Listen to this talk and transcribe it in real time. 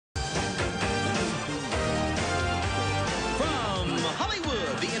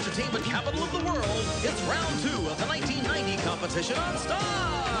capital of the world, it's round 2 of the 1990 competition on Star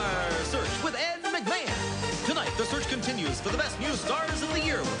Search with Ed McMahon. Tonight, the search continues for the best new stars of the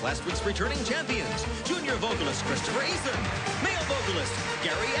year with last week's returning champions, junior vocalist Christopher Eason, male vocalist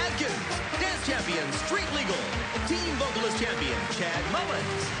Gary Adkins, dance champion Street Legal, teen vocalist champion Chad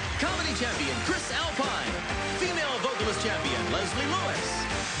Mullins, comedy champion Chris Alpine, female vocalist champion Leslie Lewis,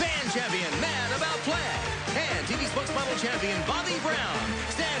 band champion Mad About Play, and TV spokesmodel champion Bobby Brown.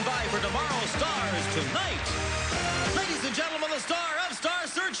 Stand by for tomorrow's stars tonight. Ladies and gentlemen, the star of Star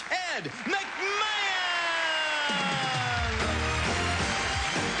Search, Ed McMahon!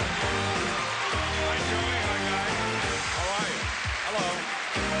 Hi, Joey. Hi, guys. How are you? Hello.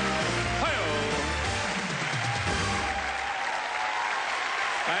 Hi-oh.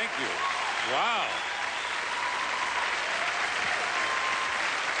 Thank you. Wow.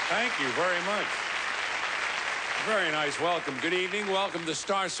 Thank you very much. Very nice welcome. Good evening. Welcome to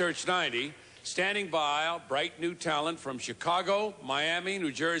Star Search 90. Standing by, bright new talent from Chicago, Miami,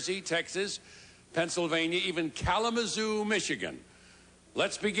 New Jersey, Texas, Pennsylvania, even Kalamazoo, Michigan.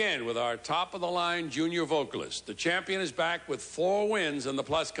 Let's begin with our top-of-the-line junior vocalist. The champion is back with 4 wins in the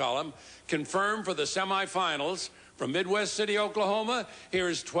plus column, confirmed for the semifinals. From Midwest City, Oklahoma, here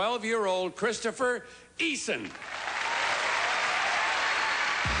is 12-year-old Christopher Eason.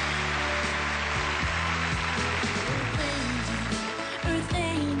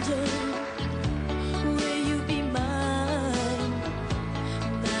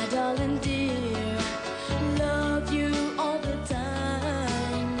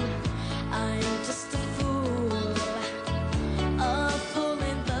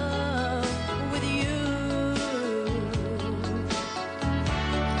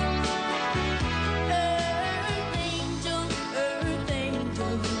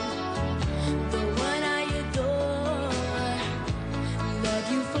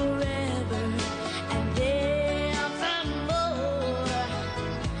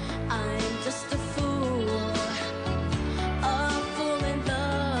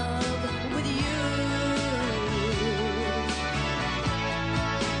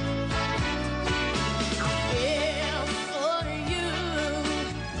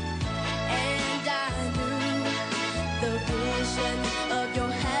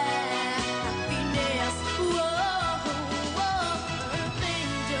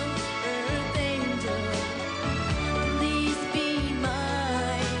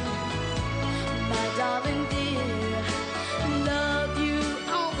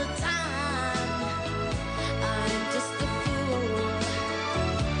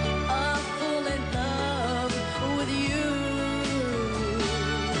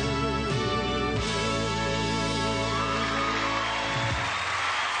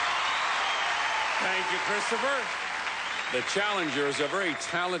 Christopher. The challenger is a very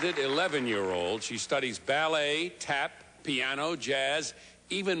talented 11-year-old. She studies ballet, tap, piano, jazz,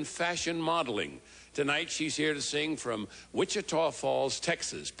 even fashion modeling. Tonight, she's here to sing from Wichita Falls,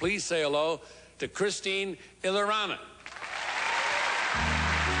 Texas. Please say hello to Christine Illerana.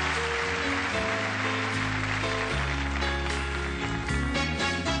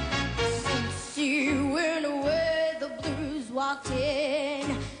 Since you went away, the blues walked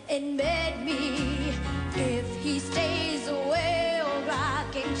in and met me. If he stays away, a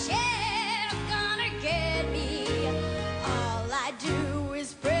rocking chair's gonna get me. All I do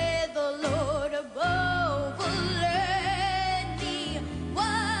is pray the Lord above will let me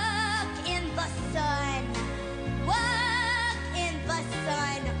walk in the sun, walk in the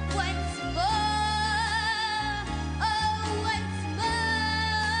sun once more, oh, once more.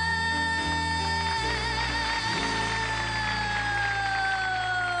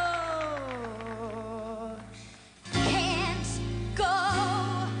 Can't go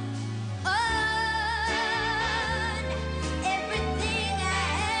on. Everything I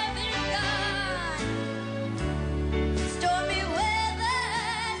haven't done. Stormy weather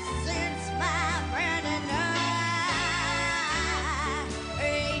since my friend and I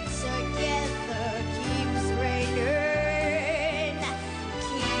ain't together. Keeps raining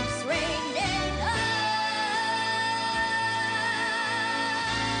on.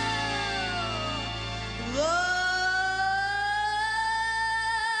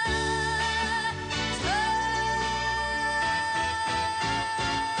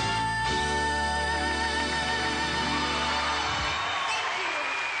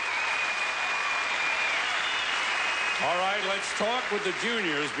 All right, let's talk with the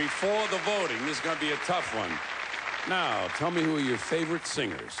juniors before the voting. This is going to be a tough one. Now, tell me who are your favorite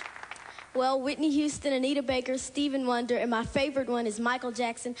singers. Well, Whitney Houston, Anita Baker, Stevie Wonder, and my favorite one is Michael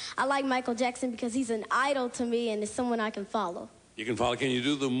Jackson. I like Michael Jackson because he's an idol to me and is someone I can follow. You can follow. Can you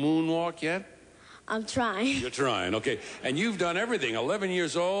do the moonwalk yet? I'm trying. You're trying, okay. And you've done everything, 11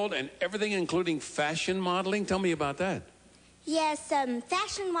 years old, and everything including fashion modeling. Tell me about that. Yes,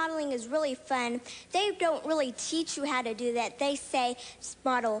 fashion modeling is really fun. They don't really teach you how to do that. They say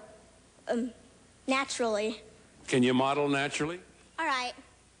model naturally. Can you model naturally? All right.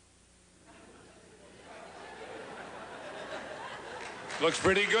 Looks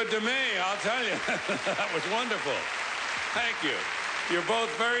pretty good to me, I'll tell you. That was wonderful. Thank you. You're both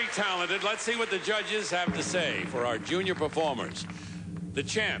very talented. Let's see what the judges have to say for our junior performers. The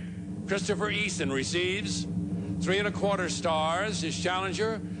champ, Christopher Easton, receives 3 1/4 stars. His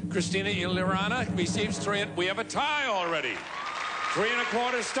challenger, Christina Ilirana, receives 3. We have a tie already. 3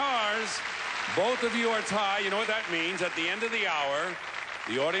 1/4 stars. Both of you are tied. You know what that means? At the end of the hour,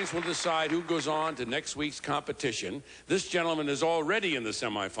 the audience will decide who goes on to next week's competition. This gentleman is already in the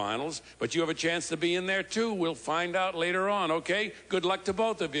semifinals, but you have a chance to be in there too. We'll find out later on, okay? Good luck to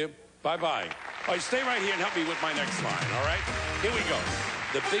both of you. Bye-bye. Oh, stay right here and help me with my next line, all right? Here we go.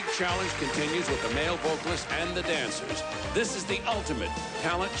 The big challenge continues with the male vocalists and the dancers. This is the ultimate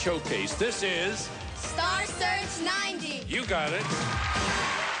talent showcase. This is Star Search 90. You got it.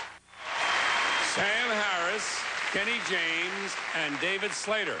 Sam Harris, Kenny James, and David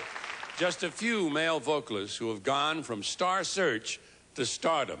Slater. Just a few male vocalists who have gone from Star Search to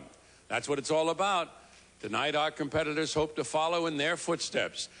stardom. That's what it's all about. Tonight, our competitors hope to follow in their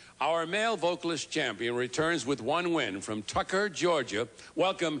footsteps. Our male vocalist champion returns with 1 win from Tucker, Georgia.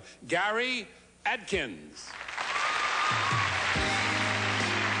 Welcome, Gary Adkins.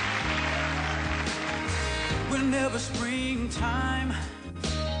 Whenever springtime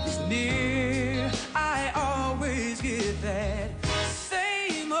is near, I always get that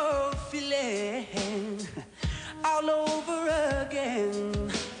same old feeling all over again.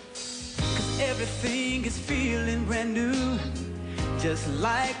 'Cause everything is feeling brand new, just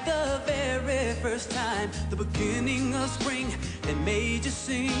like the very first time, the beginning of spring that made you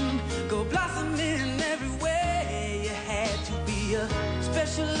sing, go blossoming everywhere. You had to be a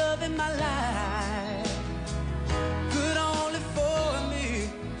special love in my life, good only for me,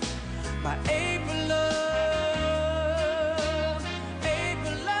 my April love,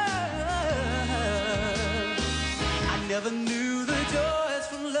 April love. I never knew the joys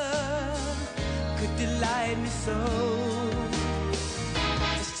from love could delight me so.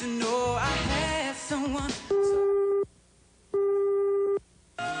 Just to know I had someone so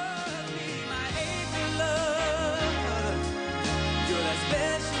me, my April love. You're that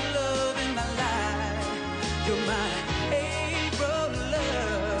special love in my life. You're my April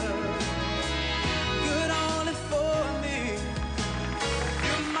love, good only for me.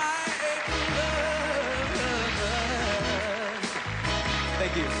 You're my April love.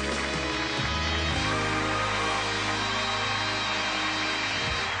 Thank you.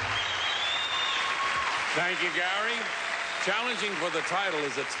 Thank you, Gary. Challenging for the title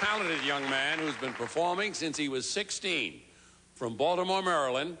is a talented young man who's been performing since he was 16 from Baltimore,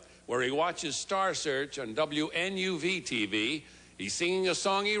 Maryland, where he watches Star Search on WNUV TV. He's singing a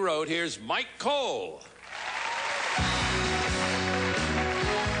song he wrote. Here's Mike Cole.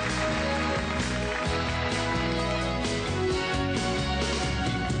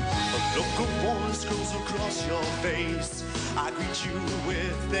 A look of warmth scrolls across your face. I greet you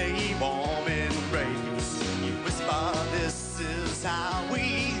with a warm embrace. You whisper, this is how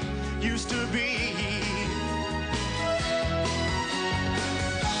we used to be.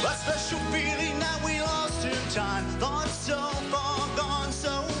 A special feeling that we lost in time. Thoughts so far gone,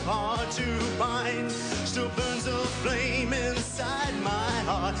 so hard to find. Still burns a flame inside my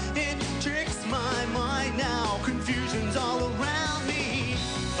heart. It tricks my mind now. Confusion's all around me.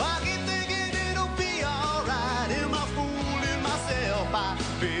 I keep thinking it'll be alright. Am I fooling myself? I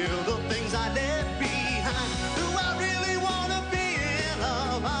feel the things I left behind. Do I really wanna be in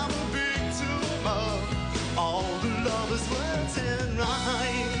love? I'm a victim of all the lovers' words and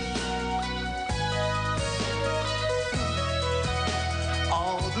rhymes.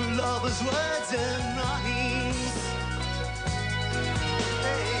 All the lovers' words and rhymes.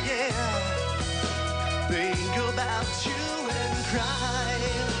 Hey, yeah. Think about you and cry.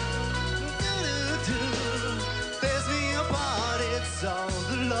 There's me apart. It's all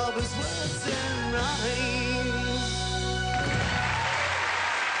the lovers' words and rhymes.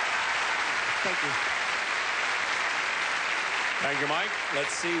 Thank you. Thank you, Mike.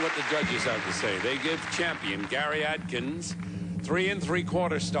 Let's see what the judges have to say. They give champion Gary Adkins 3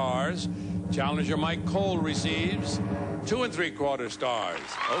 3/4 stars. Challenger Mike Cole receives 2 3/4 stars.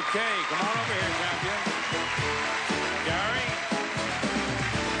 Okay, come on over here, champion. Gary?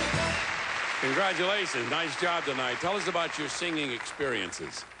 Congratulations. Nice job tonight. Tell us about your singing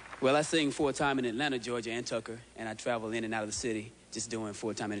experiences. Well, I sing full-time in Atlanta, Georgia, and Tucker, and I travel in and out of the city just doing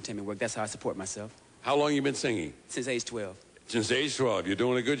full-time entertainment work. That's how I support myself. How long you been singing? Since age 12. Since age 12. You're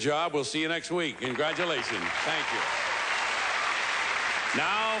doing a good job. We'll see you next week. Congratulations. Thank you.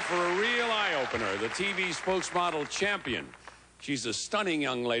 Now for a real eye-opener, the TV spokesmodel champion. She's a stunning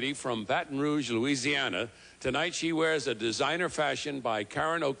young lady from Baton Rouge, Louisiana. Tonight she wears a designer fashion by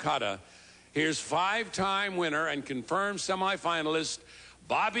Karen Okada. Here's five-time winner and confirmed semifinalist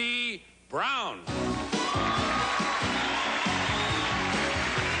Bobby Brown.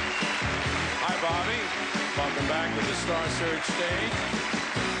 Hi, Bobby. Welcome back to the Star Search stage.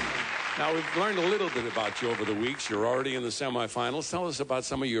 Now, we've learned a little bit about you over the weeks. You're already in the semifinals. Tell us about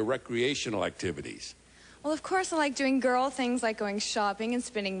some of your recreational activities. Well, of course, I like doing girl things like going shopping and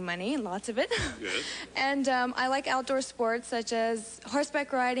spending money, lots of it. Yes. And I like outdoor sports such as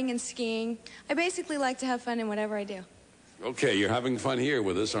horseback riding and skiing. I basically like to have fun in whatever I do. Okay, you're having fun here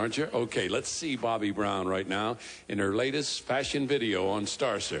with us, aren't you? Okay, let's see Bobby Brown right now in her latest fashion video on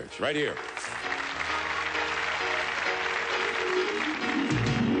Star Search. Right here.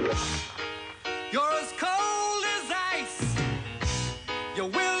 You're as cold as ice. You're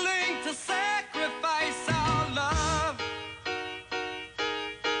willing to sacrifice our love.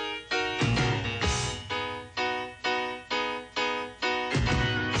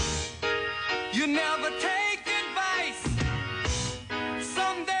 You never take advice.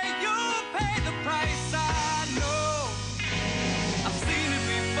 Someday you'll pay the price. I know. I've seen it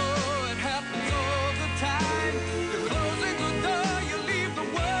before. It happens all the time. You're closing the door. You leave the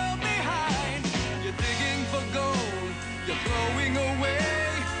world behind. You're digging for gold. You're throwing away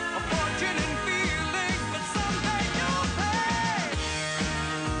a fortune and feelings, but someday you'll pay.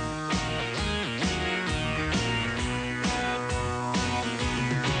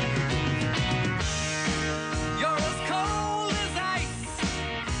 You're as cold as ice.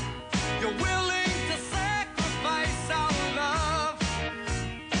 You're willing to sacrifice our love.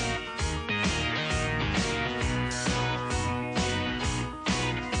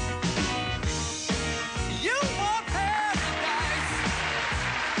 You want paradise.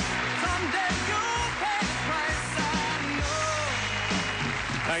 Someday you'll pay the price. I know.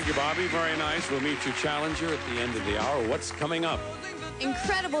 Thank you, Bobby. Very nice. We'll meet your challenger at the end of the hour. What's coming up?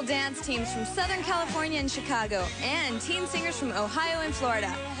 Incredible dance teams from Southern California and Chicago, and teen singers from Ohio and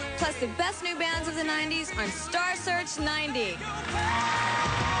Florida. Plus the best new bands of the 90s on Star Search 90.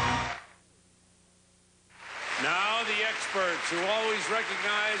 Now the experts who always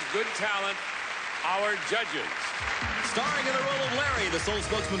recognize good talent, our judges. Starring in the role of Larry, the sole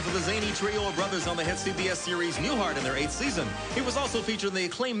spokesman for the zany trio of brothers on the hit CBS series Newhart in their 8th season. He was also featured in the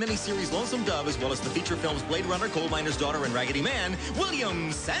acclaimed miniseries Lonesome Dove, as well as the feature films Blade Runner, Coal Miner's Daughter, and Raggedy Man,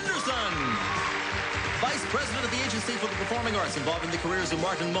 William Sanderson. Vice President of the Agency for the Performing Arts, involving the careers of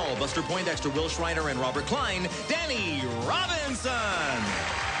Martin Mull, Buster Poindexter, Will Schreiner, and Robert Klein, Danny Robinson.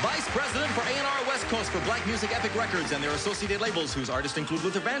 Vice President for A&R West Coast for Black Music Epic Records and their associated labels, whose artists include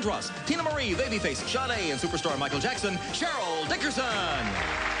Luther Vandross, Tina Marie, Babyface, Sade, and superstar Michael Jackson, Cheryl Dickerson.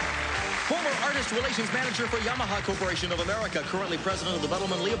 Former Artist Relations Manager for Yamaha Corporation of America, currently President of the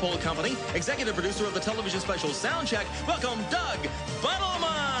Buttleman Leopold Company, Executive Producer of the television special Soundcheck, welcome Doug Buttleman.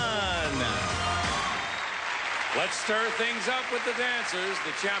 Let's stir things up with the dancers.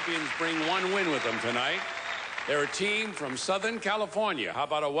 The champions bring one win with them tonight. They're a team from Southern California. How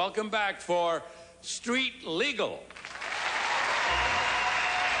about a welcome back for Street Legal?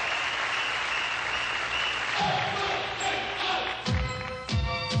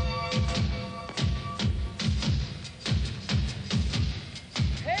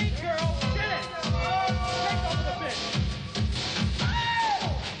 Hey, girl, get it! Take over the bitch!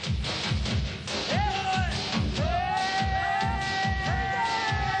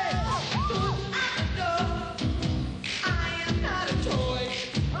 I am not a toy.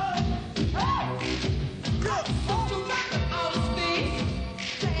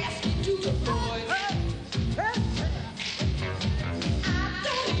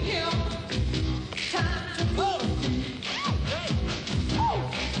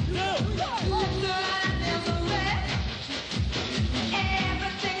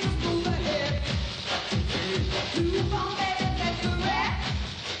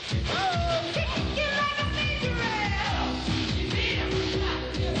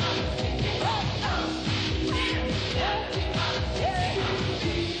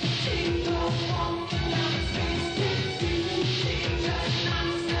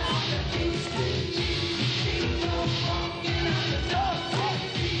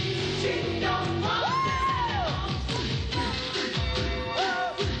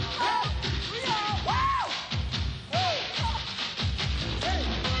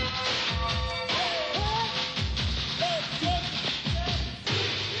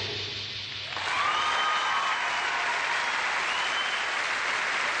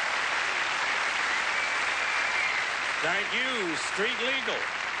 Thank you, Street Legal.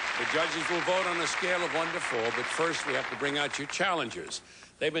 The judges will vote on a scale of 1 to 4, but first we have to bring out your challengers.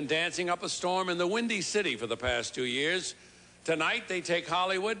 They've been dancing up a storm in the Windy City for the past 2 years. Tonight, they take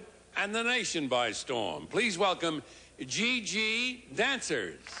Hollywood and the nation by storm. Please welcome GG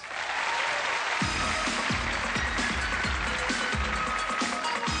Dancers.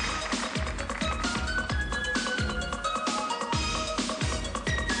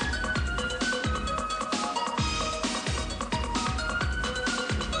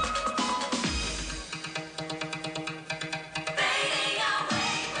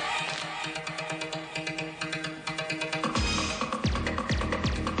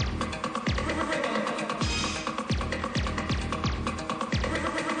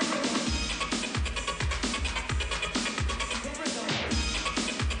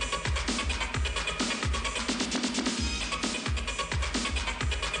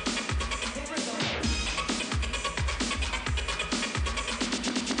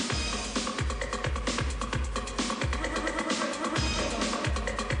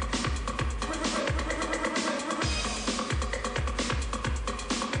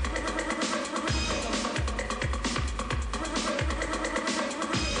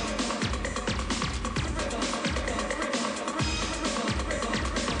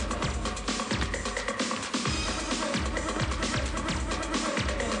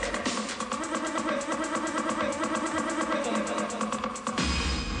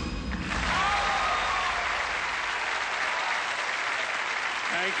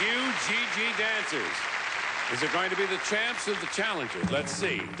 Thank you, GG Dancers. Is it going to be the champs or the challengers? Let's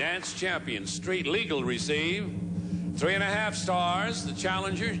see. Dance champions, Street Legal receive 3.5 stars. The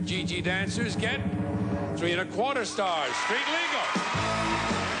challengers, GG Dancers, get 3.25 stars. Street Legal.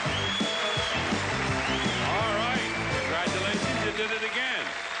 All right. Congratulations, you did it again.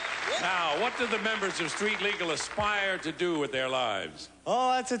 Now, what do the members of Street Legal aspire to do with their lives?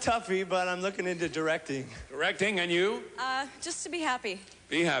 Oh, that's a toughie, but I'm looking into directing. Directing, and you? Just to be happy.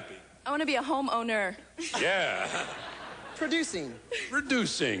 Be happy. I want to be a homeowner. Yeah. Producing.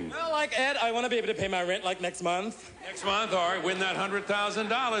 Producing. Well, like Ed, I want to be able to pay my rent like next month. Next month, all right, win that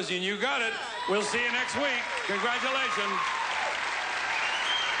 $100,000, and you got it. We'll see you next week. Congratulations.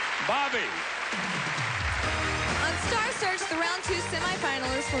 Bobby. On Star Search, the round 2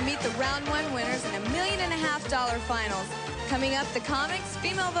 semifinalists will meet the round 1 winners in $1.5 million finals. Coming up, the comics,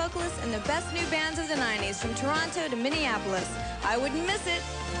 female vocalists, and the best new bands of the 90s from Toronto to Minneapolis. I wouldn't miss it.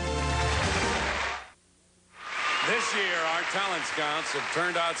 This year, our talent scouts have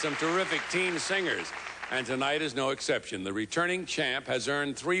turned out some terrific teen singers, and tonight is no exception. The returning champ has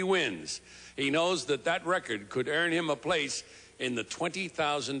earned 3 wins. He knows that that record could earn him a place in the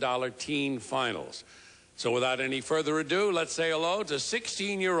 $20,000 teen finals. So without any further ado, let's say hello to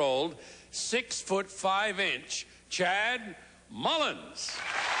 16-year-old, 6'5" Chad Mullins.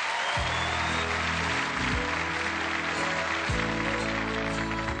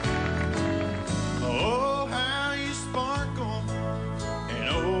 Oh, how you sparkle, and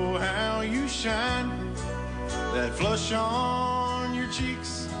oh, how you shine. That flush on your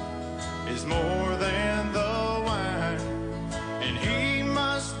cheeks is more than the wine. And he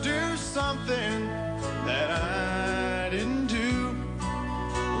must do something that I didn't do.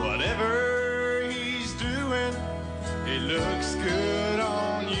 Whatever he's doing, it looks good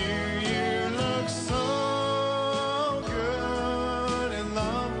on you. You look so good in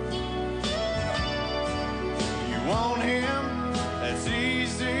love. You want him, that's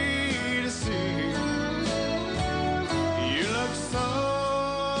easy to see. You look so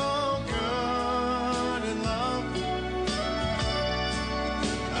good in love.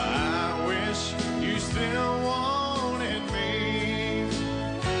 I wish you still wanted me.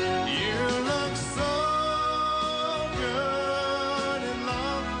 You look so good in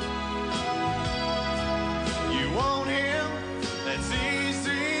love. You want him, that's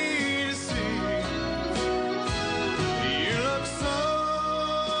easy to see. You look so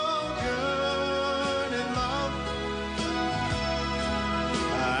good in love.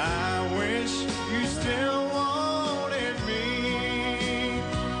 I wish you still wanted me.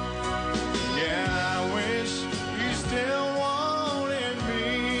 Yeah, I wish you still wanted me.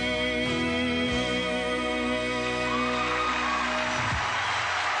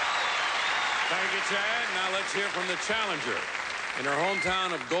 Thank you, Chad. Now let's hear from the challenger. In her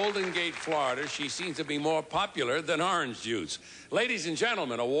hometown of Golden Gate, Florida, she seems to be more popular than orange juice. Ladies and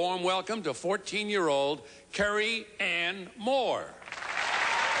gentlemen, a warm welcome to 14-year-old Carrie Ann Moore.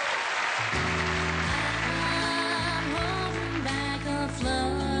 I'm holding back a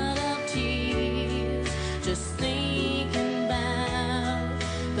flood of tears, just thinking about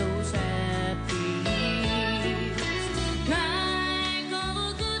those happy years.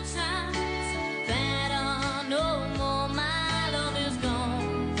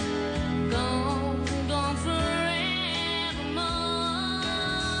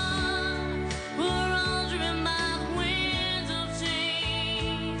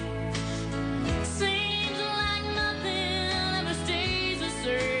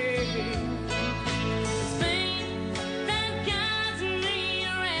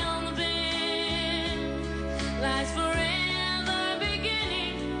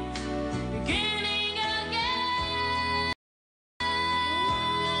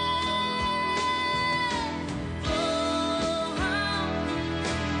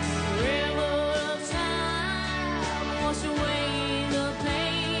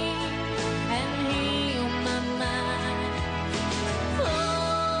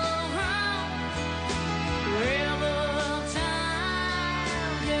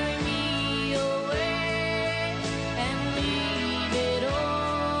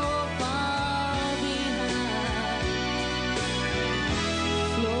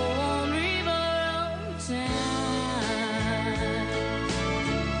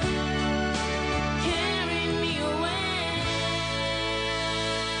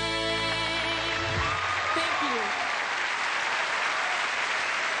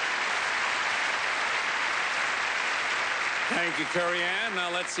 Thank you, Curry Ann. Now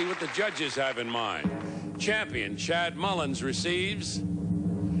let's see what the judges have in mind. Champion Chad Mullins receives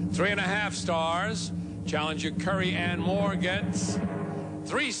 3.5 stars. Challenger Curry Ann Moore gets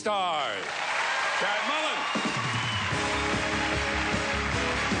 3 stars. Chad Mullins.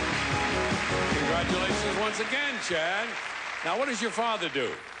 Congratulations once again, Chad. Now, what does your father do?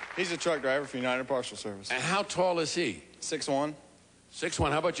 He's a truck driver for United Parcel Service. And how tall is he? 6'1".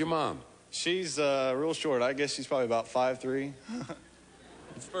 6'1". How about your mom? She's real short. I guess she's probably about 5'3".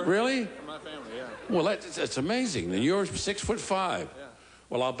 Really? For my family, yeah. Well, that's amazing. And you're 6'5". Yeah.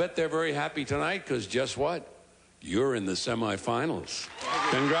 Well, I'll bet they're very happy tonight because just what? You're in the semifinals.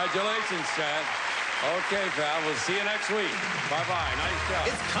 Congratulations, Chad. Okay, pal. We'll see you next week. Bye-bye. Nice job.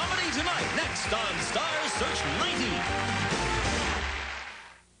 It's Comedy Tonight, next on Star Search 90.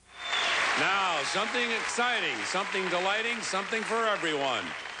 Now, something exciting, something delighting, something for everyone.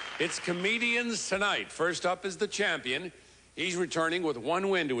 It's Comedians Tonight. First up is the champion. He's returning with 1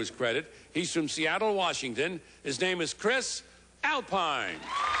 win to his credit. He's from Seattle, Washington. His name is Chris Alpine.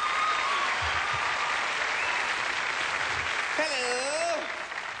 Hello.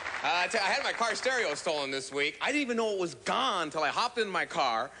 I had my car stereo stolen this week. I didn't even know it was gone until I hopped in my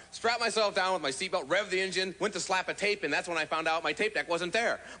car, strapped myself down with my seatbelt, revved the engine, went to slap a tape in. That's when I found out my tape deck wasn't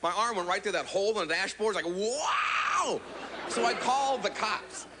there. My arm went right through that hole in the dashboard. It's like, wow! So I called the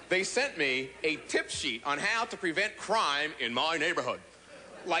cops. They sent me a tip sheet on how to prevent crime in my neighborhood.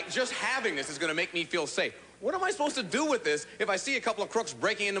 Like, just having this is going to make me feel safe. What am I supposed to do with this if I see a couple of crooks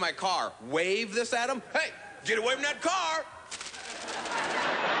breaking into my car? Wave this at them? Hey, get away from that car!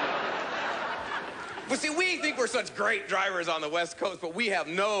 But see, we think we're such great drivers on the West Coast, but we have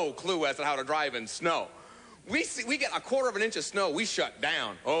no clue as to how to drive in snow. We get 1/4 inch of snow, we shut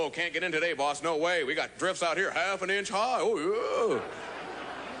down. Oh, can't get in today, boss, no way. We got drifts out here 1/2 inch high, oh, yeah.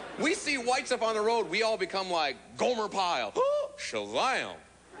 We see white stuff on the road, we all become like Gomer Pyle. Shazam.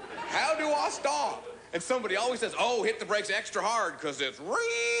 How do I stop? And somebody always says, oh, hit the brakes extra hard because it's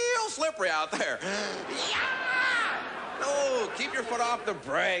real slippery out there. Yeah! No, keep your foot off the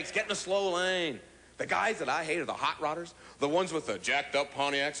brakes, get in a slow lane. The guys that I hate are the hot rodders, the ones with the jacked up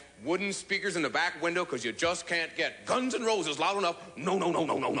Pontiacs, wooden speakers in the back window because you just can't get Guns N' Roses loud enough. No, no, no,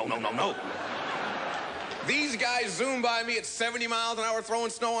 no, no, no, no, no, no. These guys zoom by me at 70 miles an hour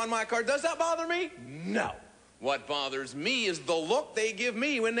throwing snow on my car. Does that bother me? No. What bothers me is the look they give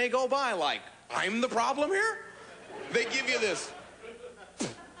me when they go by, like, I'm the problem here? They give you this.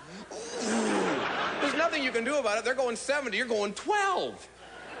 There's nothing you can do about it. They're going 70, you're going 12.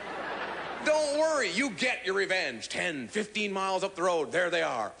 Don't worry, you get your revenge. 10, 15 miles up the road, there they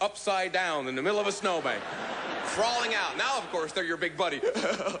are, upside down in the middle of a snowbank, crawling out. Now, of course, they're your big buddy.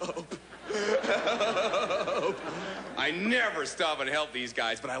 Help. Help. I never stop and help these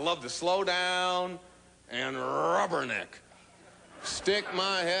guys, but I love to slow down and rubberneck. Stick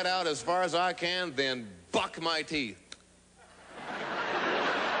my head out as far as I can, then buck my teeth.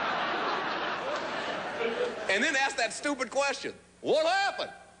 And then ask that stupid question, what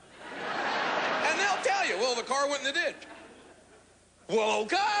happened? And they'll tell you, well, the car went in the ditch. Well,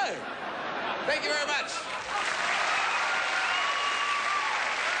 okay. Thank you very much.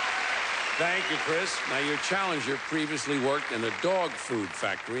 Thank you, Chris. Now, your challenger previously worked in a dog food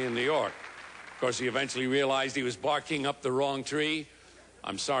factory in New York. Of course, he eventually realized he was barking up the wrong tree.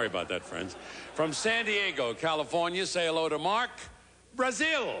 I'm sorry about that, friends. From San Diego, California, say hello to Mark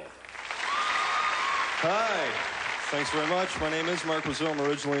Brazil. Hi. Thanks very much. My name is Mark Brazil. I'm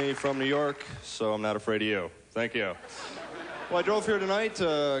originally from New York, so I'm not afraid of you. Thank you. Well, I drove here tonight,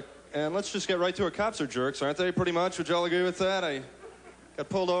 and let's just get right to it. Cops are jerks, aren't they, pretty much? Would y'all agree with that? I got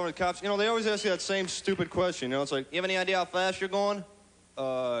pulled over with cops. You know, they always ask you that same stupid question. You know, it's like, you have any idea how fast you're going?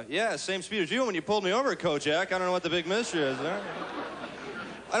 Yeah, same speed as you when you pulled me over at Kojak. I don't know what the big mystery is there.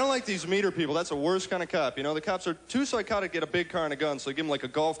 I don't like these meter people. That's the worst kind of cop. You know, the cops are too psychotic to get a big car and a gun, so they give them like a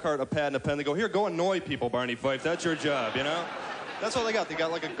golf cart, a pad, and a pen. They go, here, go annoy people, Barney Fife. That's your job, you know? That's all they got. They got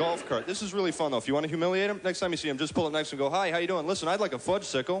like a golf cart. This is really fun, though. If you want to humiliate them, next time you see them, just pull up next and go, hi, how you doing? Listen, I'd like a fudge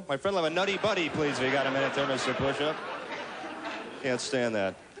sickle. My friend will have a nutty buddy, please, if you got a minute there, Mr. Push-Up. Can't stand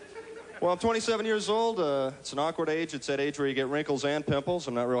that. Well, I'm 27 years old. It's an awkward age. It's that age where you get wrinkles and pimples.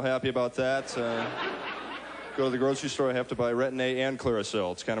 I'm not real happy about that. Go to the grocery store, I have to buy Retin-A and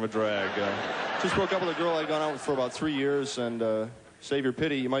Clearasil. It's kind of a drag. Just broke up with a girl I'd gone out with for about 3 years, and save your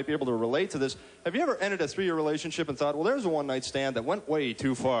pity, you might be able to relate to this. Have you ever ended a 3-year relationship and thought, well, there's a one-night stand that went way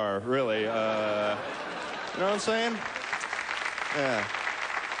too far, really? You know what I'm saying? Yeah.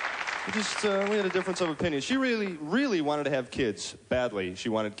 We had a difference of opinion. She really, really wanted to have kids. Badly, she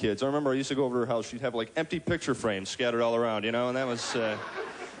wanted kids. I remember I used to go over to her house. She'd have, like, empty picture frames scattered all around, you know, and that was...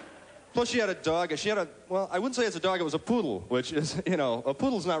 Plus, she had a dog. Well, I wouldn't say it's a dog. It was a poodle, which is, you know, a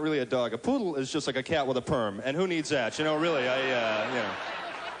poodle's not really a dog. A poodle is just like a cat with a perm. And who needs that? You know, really, you know.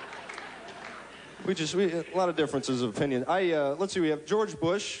 A lot of differences of opinion. Let's see, we have George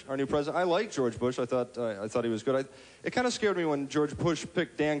Bush, our new president. I like George Bush. I thought he was good. It kind of scared me when George Bush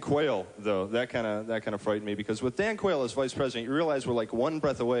picked Dan Quayle, though. That kind of frightened me, because with Dan Quayle as vice president, you realize we're like one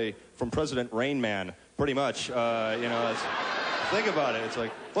breath away from President Rain Man, pretty much. You know, think about it. It's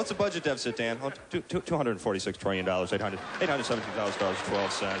like, what's the budget deficit, Dan? Oh, $246 trillion, $817,000,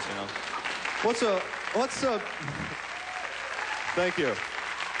 12 cents, you know. What's a... Thank you.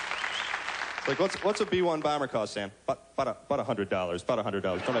 Like, what's a B-1 bomber cost, Sam? About $100. About $100.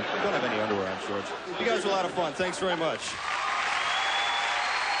 Don't have any underwear on, George. You guys were a lot of fun. Thanks very much.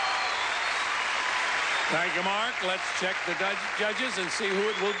 Thank you, Mark. Let's check the judges and see who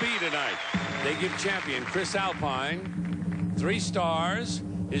it will be tonight. They give champion Chris Alpine 3 stars.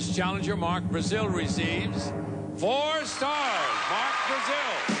 His challenger, Mark Brazil, receives 4 stars. Mark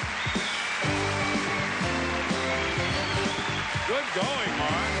Brazil. Good going,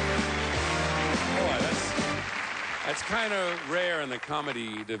 Mark. Boy, that's kind of rare in the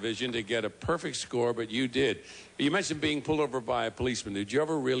comedy division to get a perfect score, but you did. You mentioned being pulled over by a policeman. Did you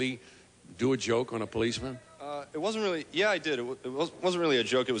ever really do a joke on a policeman? It wasn't really... Yeah, I did. It wasn't really a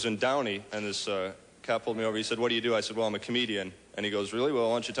joke. It was in Downey, and this cop pulled me over. He said, "What do you do?" I said, "Well, I'm a comedian." And he goes, "Really? Well,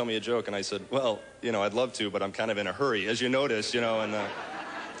 why don't you tell me a joke?" And I said, "Well, you know, I'd love to, but I'm kind of in a hurry, as you notice, you know." And it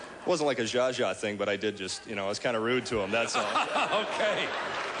wasn't like a Zsa thing, but I did just, you know, I was kind of rude to him, that's all. Okay.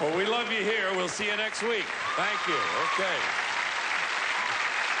 Well, we love you here. We'll see you next week. Thank you. Okay.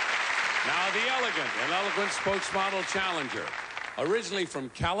 Now, the elegant spokesmodel challenger. Originally from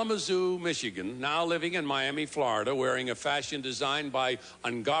Kalamazoo, Michigan, now living in Miami, Florida, wearing a fashion designed by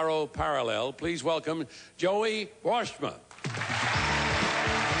Ungaro Parallel. Please welcome Joey Washma.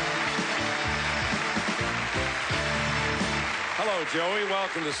 Hello, Joey.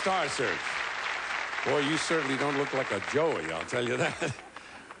 Welcome to Star Search. Boy, you certainly don't look like a Joey, I'll tell you that.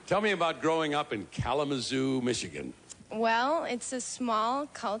 Tell me about growing up in Kalamazoo, Michigan. Well, it's a small,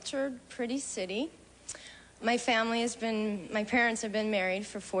 cultured, pretty city. My parents have been married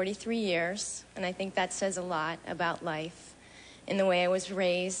for 43 years, and I think that says a lot about life in the way I was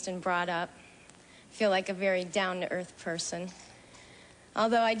raised and brought up. I feel like a very down-to-earth person,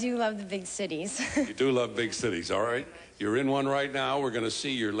 although I do love the big cities. You do love big cities, all right? You're in one right now. We're going to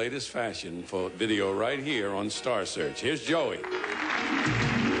see your latest fashion video right here on Star Search. Here's Joey.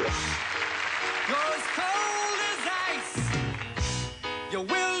 You're as cold as ice. You're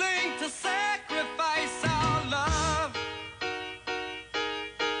willing to sacrifice our love.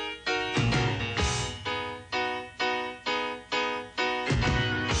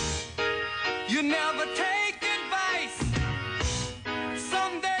 You never take advice.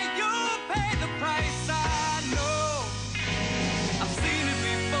 Someday you'll pay the price. I know. I've seen it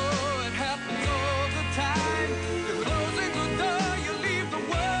before. It happens all the time. You're closing the door. You leave the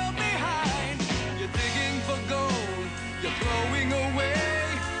world behind. You're digging for gold. You're throwing away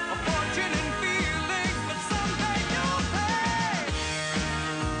a fortune and feelings, but someday you'll pay.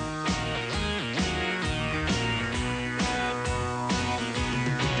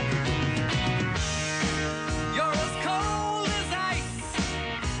 You're as cold as ice.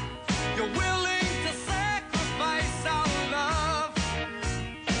 You're willing to sacrifice our love.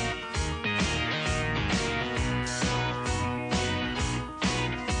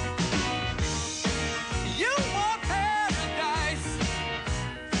 You want paradise,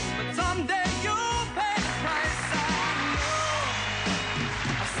 but someday you'll pay the price. I know.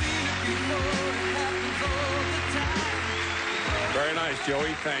 I've seen it before. It happens all the time. Very nice,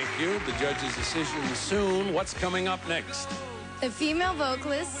 Joey. Thank you. The judge's decision soon. What's coming up next? The female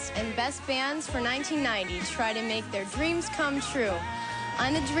vocalists and best bands for 1990 try to make their dreams come true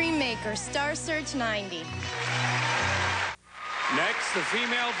on the Dream Maker Star Search 90. Next, the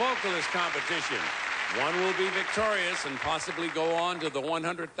female vocalist competition. One will be victorious and possibly go on to the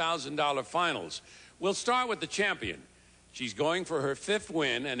 $100,000 finals. We'll start with the champion. She's going for her 5th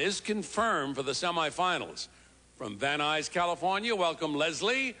win and is confirmed for the semifinals. From Van Nuys, California, welcome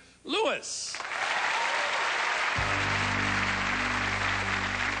Leslie Lewis.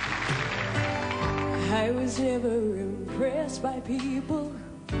 I was never impressed by people,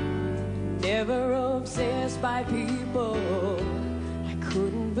 never obsessed by people. I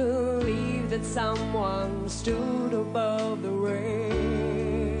couldn't believe that someone stood above the rest.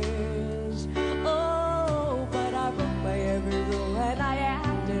 Oh, but I broke my every rule and I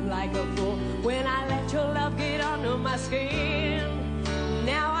acted like a fool when I let your love get under my skin.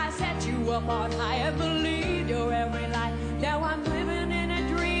 Now I set you up on high and believe your every lie. Now I'm living in a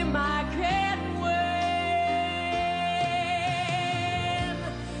dream I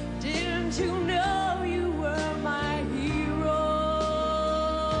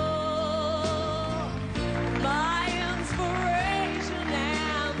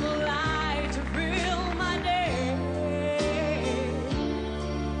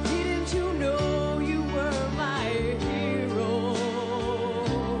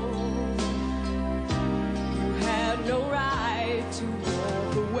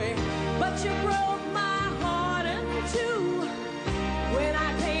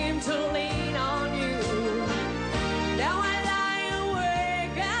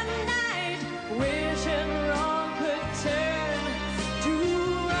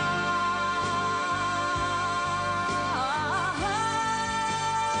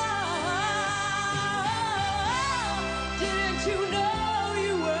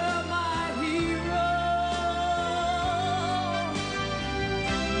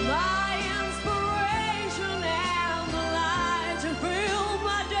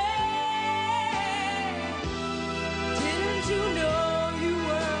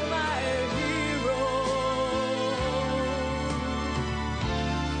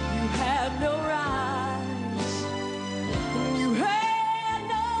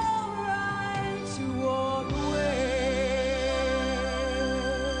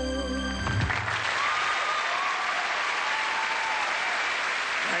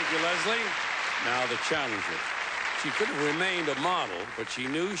Leslie. Now the challenger. She could have remained a model, but she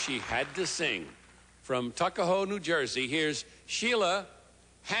knew she had to sing. From Tuckahoe, New Jersey, here's Sheila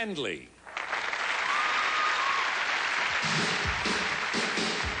Handley.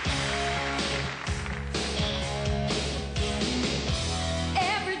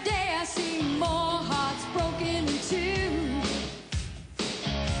 Every day I see more hearts broken in two.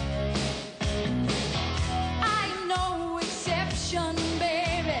 I ain't no exception,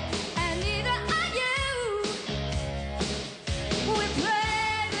 baby, and neither are you. We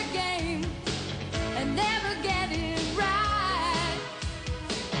play the game and never get it right.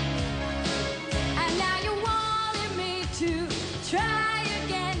 And now you wanted me to try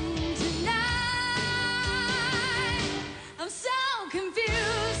again tonight. I'm so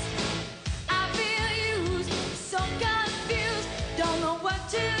confused, I feel used, so confused, don't know what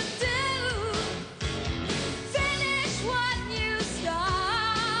to do. Finish what you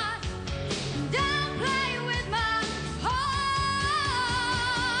start, don't play with my heart.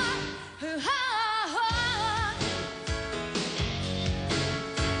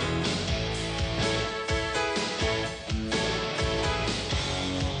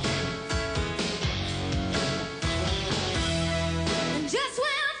 And just when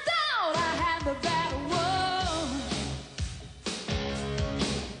I thought I had the battle won,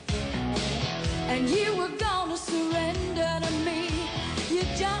 and you were gonna surrender to me, you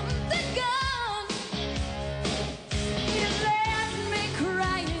jumped the gun. You left me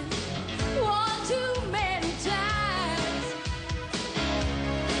crying one too many times.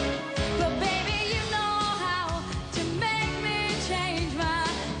 But baby, you know how to make me change my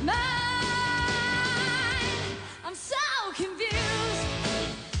mind. I'm so confused,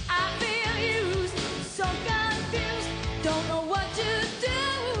 I feel used, so confused, don't know what to do.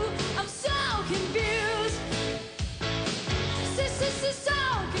 I'm so confused, so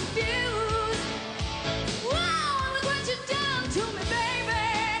confused. Whoa, look what you've done to me, baby.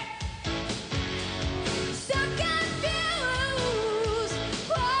 So confused.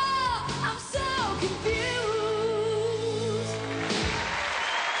 Oh, I'm so confused.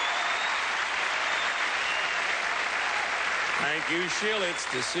 Thank you, Sheila. It's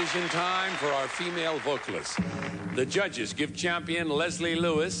decision time for our female vocalist. The judges give champion Leslie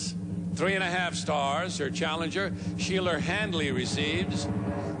Lewis 3.5 stars. Her challenger, Sheila Handley, receives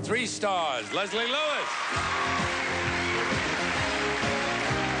 3 stars. Leslie Lewis.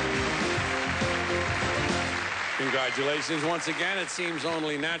 Congratulations once again. It seems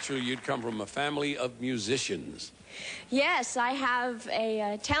only natural you'd come from a family of musicians. Yes, I have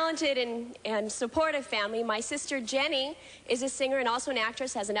a talented and supportive family. My sister Jenny is a singer and also an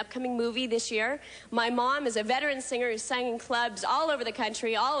actress, has an upcoming movie this year. My mom is a veteran singer who sang in clubs all over the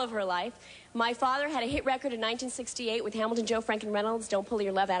country, all of her life. My father had a hit record in 1968 with Hamilton, Joe, Frank, and Reynolds, Don't Pull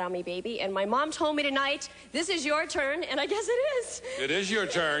Your Love Out on Me, Baby. And my mom told me tonight, this is your turn, and I guess it is. It is your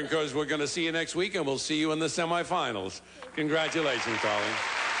turn, because we're going to see you next week, and we'll see you in the semifinals. Congratulations, darling.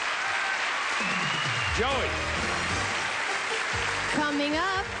 Joey. Coming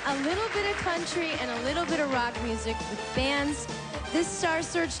up, a little bit of country and a little bit of rock music with bands. This Star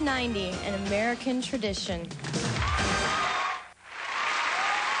Search 90, an American tradition.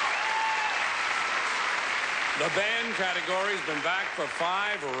 The band category has been back for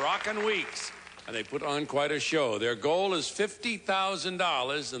 5 rockin' weeks, and they put on quite a show. Their goal is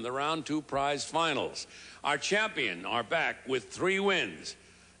 $50,000 in the round 2 prize finals. Our champion are back with 3 wins.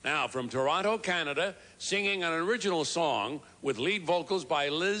 Now, from Toronto, Canada, singing an original song with lead vocals by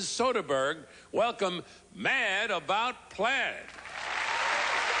Liz Soderberg, welcome Mad About Plaid.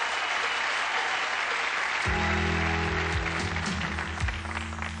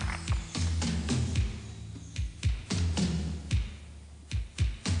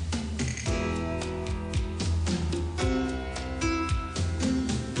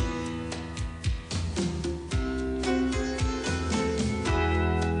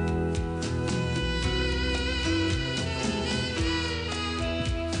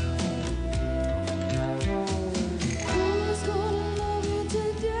 Who's gonna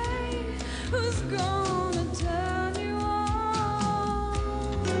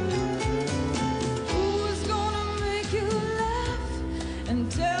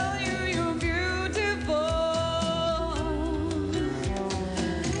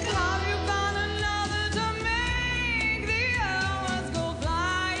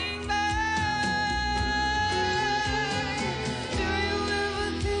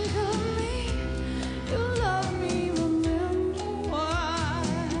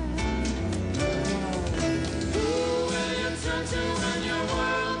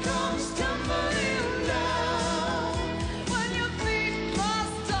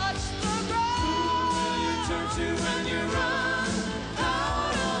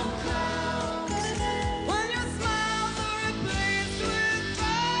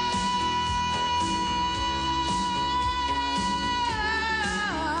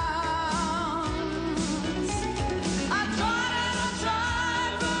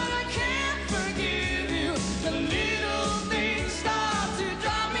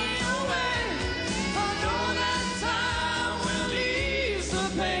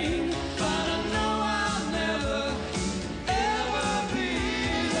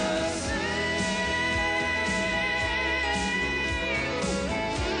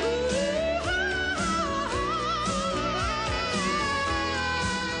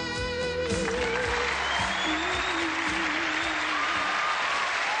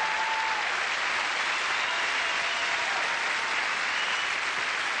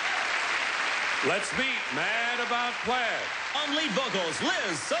Let's meet Mad About Plaid. On lead vocals,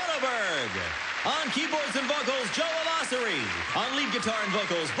 Liz Soderberg. On keyboards and vocals, Joe Alassary. On lead guitar and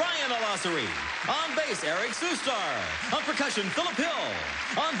vocals, Brian Alassary. On bass, Eric Sustar. On percussion, Philip Hill.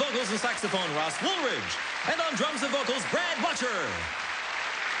 On vocals and saxophone, Ross Woolridge. And on drums and vocals, Brad Butcher.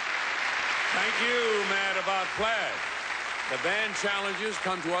 Thank you, Mad About Plaid. The band challenges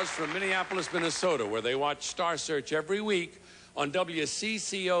come to us from Minneapolis, Minnesota, where they watch Star Search every week on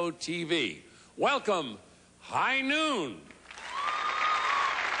WCCO TV. Welcome, High Noon.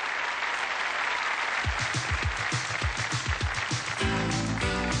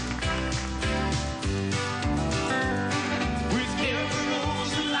 With every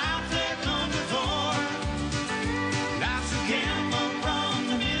rose of life that comes before, life's a gamble from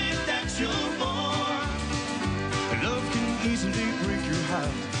the minute that you're born. Love can easily break your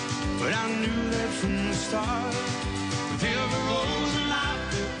heart, but I knew that from the start. With every rose of life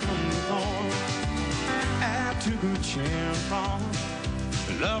that comes before, I took a chance on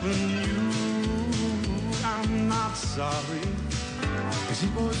loving you. I'm not sorry, 'cause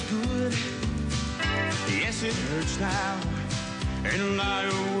it was good. Yes, it hurts now, and lie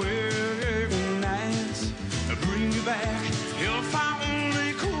awake nights bring you back if I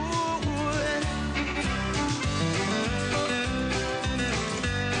only could.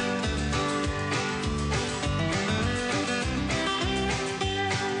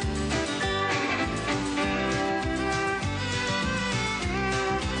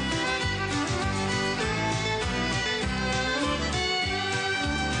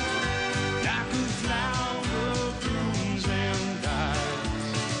 Like a flower blooms and dies,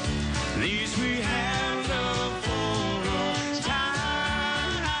 at least we have love for a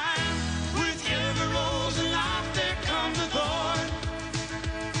time. With every rose of life that comes a thorn,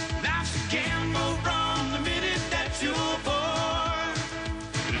 life's a gamble from the minute that you're born.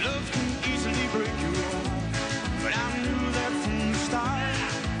 Love can easily break your heart, but I knew that from the start.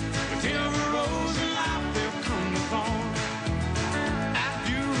 With every rose of life that comes a thorn, I'd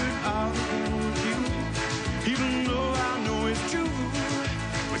do it all again with you, even though I know it's true.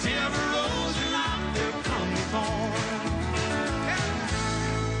 With every rose of life there comes a thorn.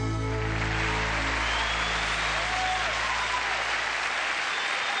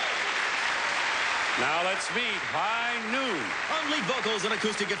 Now let's meet High Noon. On lead vocals and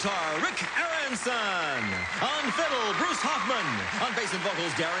acoustic guitar, Rick Aronson. On fiddle, Bruce Hoffman. On bass and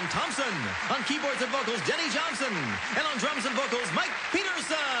vocals, Darren Thompson. On keyboards and vocals, Denny Johnson. And on drums and vocals, Mike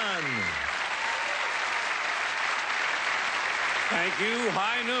Peterson. Thank you,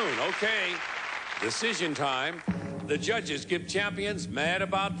 High Noon. Okay, decision time. The judges give champions Mad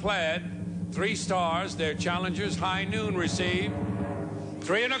About Plaid 3 stars. Their challengers, High Noon, receive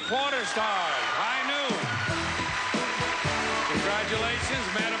 3 1/4 stars. High Noon. Congratulations,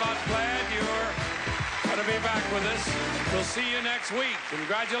 Mad About Plaid. You're going to be back with us. We'll see you next week.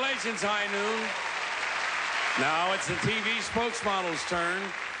 Congratulations, High Noon. Now it's the TV spokesmodel's turn.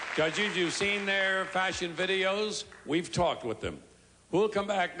 Judges, you've seen their fashion videos. We've talked with them. Who'll come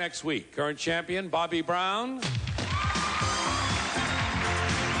back next week? Current champion, Bobby Brown.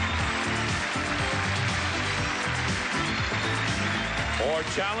 Or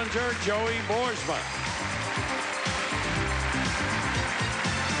challenger, Joey Boersma.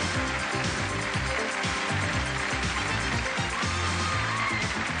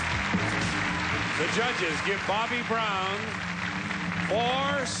 The judges give Bobby Brown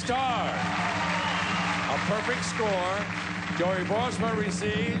 4 stars. A perfect score. Joey Boersma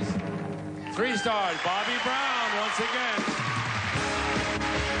receives 3 stars. Bobby Brown once again.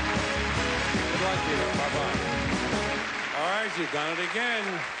 Good luck to you. Bye-bye. All right, you've done it again.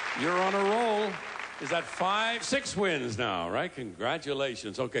 You're on a roll. Is that 6 wins now, right?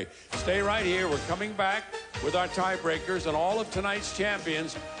 Congratulations. Okay, stay right here. We're coming back with our tiebreakers and all of tonight's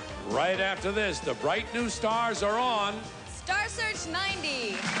champions. Right after this, the bright new stars are on Star Search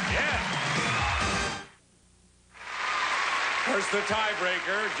 90. Yeah. First, the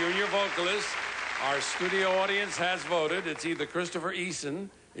tiebreaker, junior vocalist. Our studio audience has voted. It's either Christopher Eason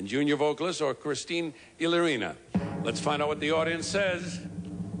in junior vocalist or Christine Ilerina. Let's find out what the audience says.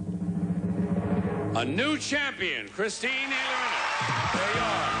 A new champion, Christine Ilerina. There you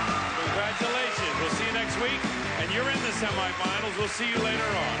are. Congratulations. We'll see you next week. And you're in the semifinals. We'll see you later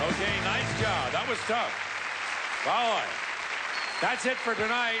on. Okay, nice job. That was tough. All right. That's it for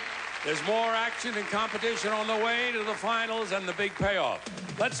tonight. There's more action and competition on the way to the finals and the big payoff.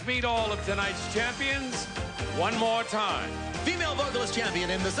 Let's meet all of tonight's champions one more time. Female vocalist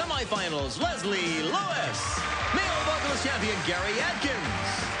champion in the semifinals, Leslie Lewis. Male vocalist champion, Gary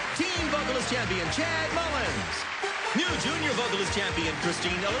Adkins. Teen vocalist champion, Chad Mullins. New junior vocalist champion,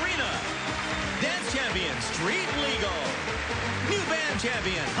 Christine Ellerina. Dance champion, Street Legal. New band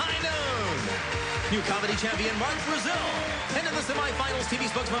champion, High Noon. New comedy champion, Mark Brazil. And in the semifinals, TV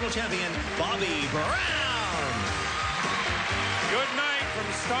spokesmodel champion, Bobby Brown. Good night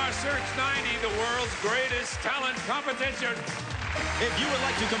from Star Search 90, the world's greatest talent competition. If you would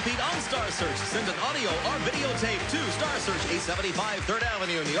like to compete on Star Search, send an audio or videotape to Star Search, 875 3rd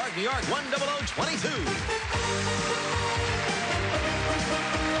Avenue, New York, New York, 10022.